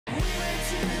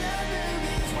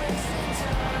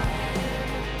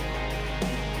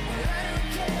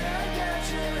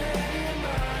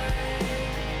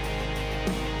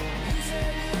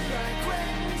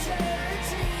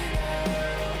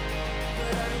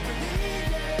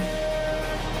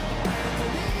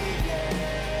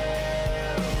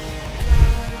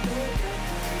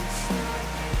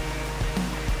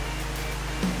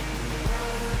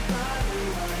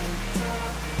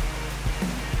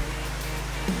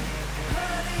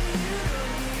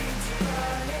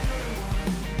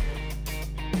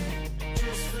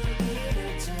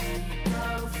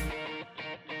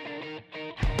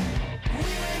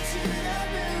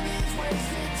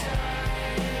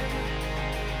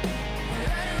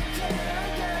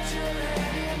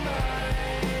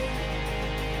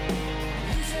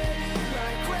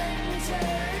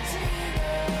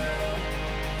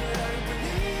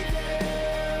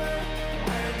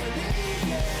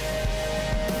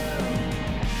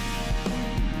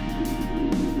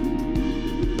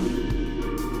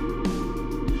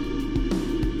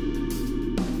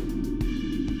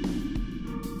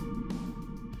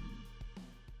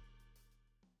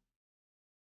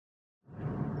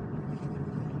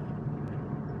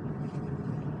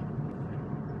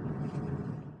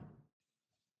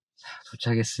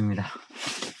도착했습니다.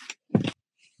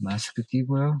 마스크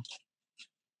끼고요.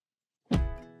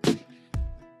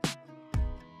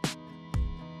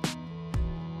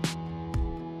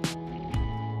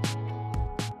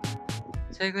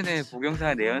 최근에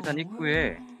보경사 내연산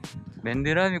입구에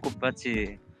맨드라미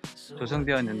꽃밭이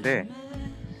조성되었는데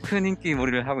큰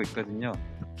인기몰이를 하고 있거든요.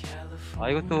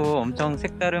 이것도 엄청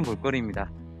색다른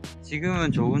볼거리입니다.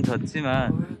 지금은 조금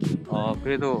졌지만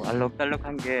그래도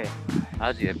알록달록한 게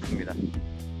아주 예쁩니다.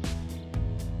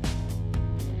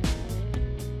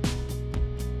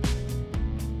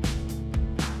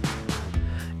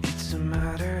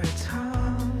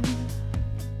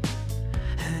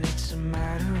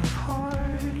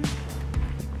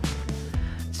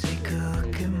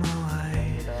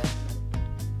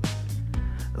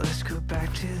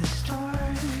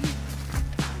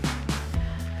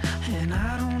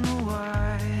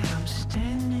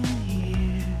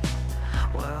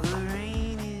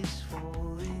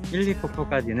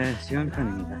 일리폭포까지는 쉬운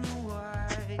편입니다.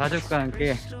 가족과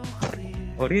함께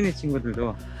어린이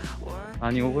친구들도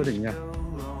많이 오거든요.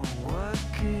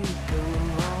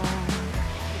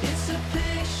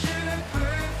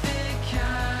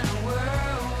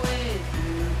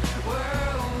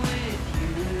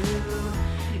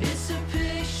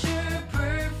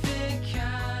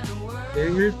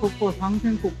 제1폭포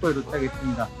상생폭포에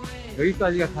도착했습니다.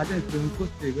 여기까지가 가장 좋은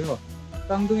코스이고요.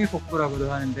 쌍둥이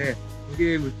폭포라고도 하는데 두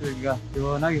개의 물줄기가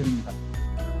시원하게 흐릅니다.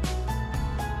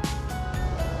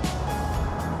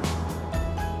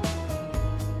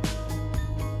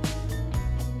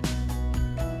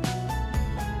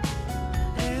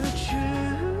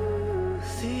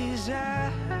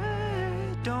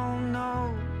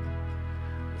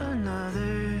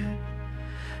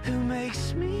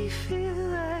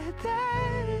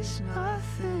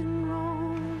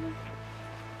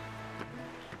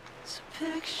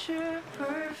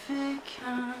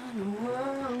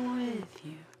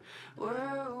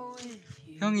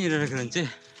 평일이라 그런지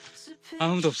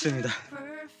아무도 없습니다.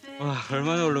 와,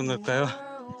 얼마나 오른 걸까요?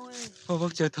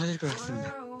 허벅지가 터질 것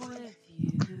같습니다.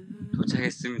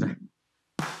 도착했습니다.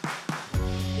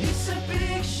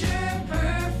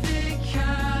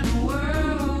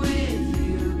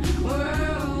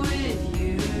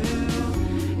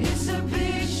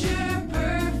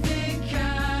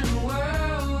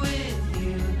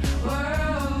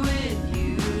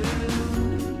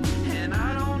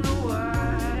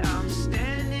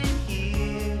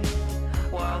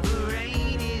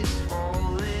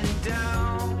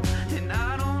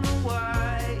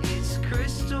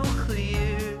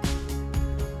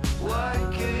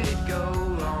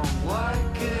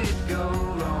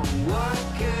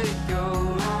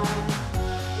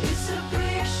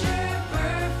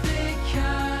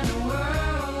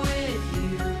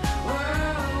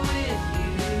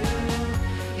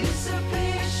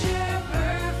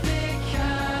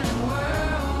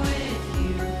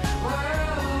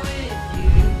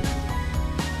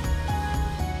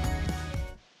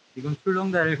 지금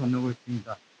출렁다리를 건너고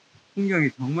있습니다. 풍경이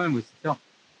정말 멋있죠?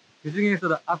 그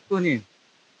중에서도 압권인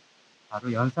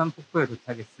바로 연산폭포에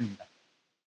도착했습니다.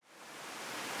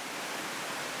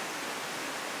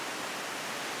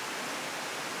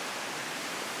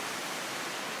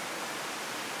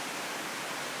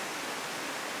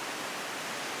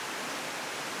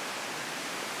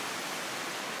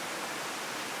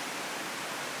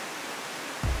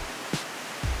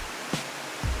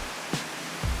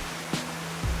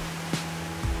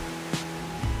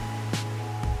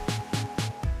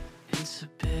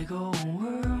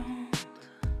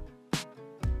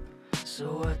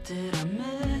 did I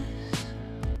miss?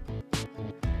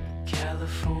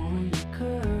 California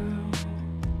girl,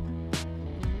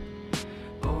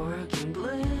 Oregon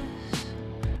bliss.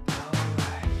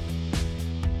 Alright.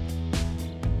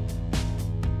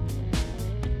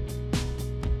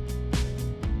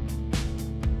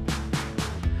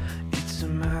 It's a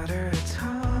matter of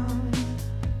time,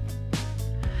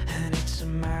 and it's a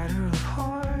matter of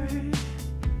heart.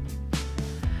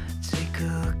 Take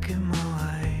a look at my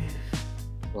life.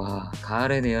 와,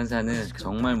 가을의 내연산은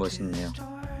정말 멋있네요.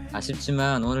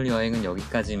 아쉽지만 오늘 여행은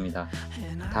여기까지입니다.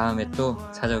 다음에 또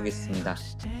찾아오겠습니다.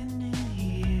 Standing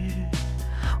here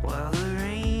while the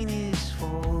rain is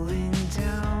falling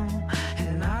down,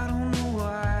 and I don't know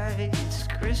why it's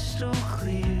crystal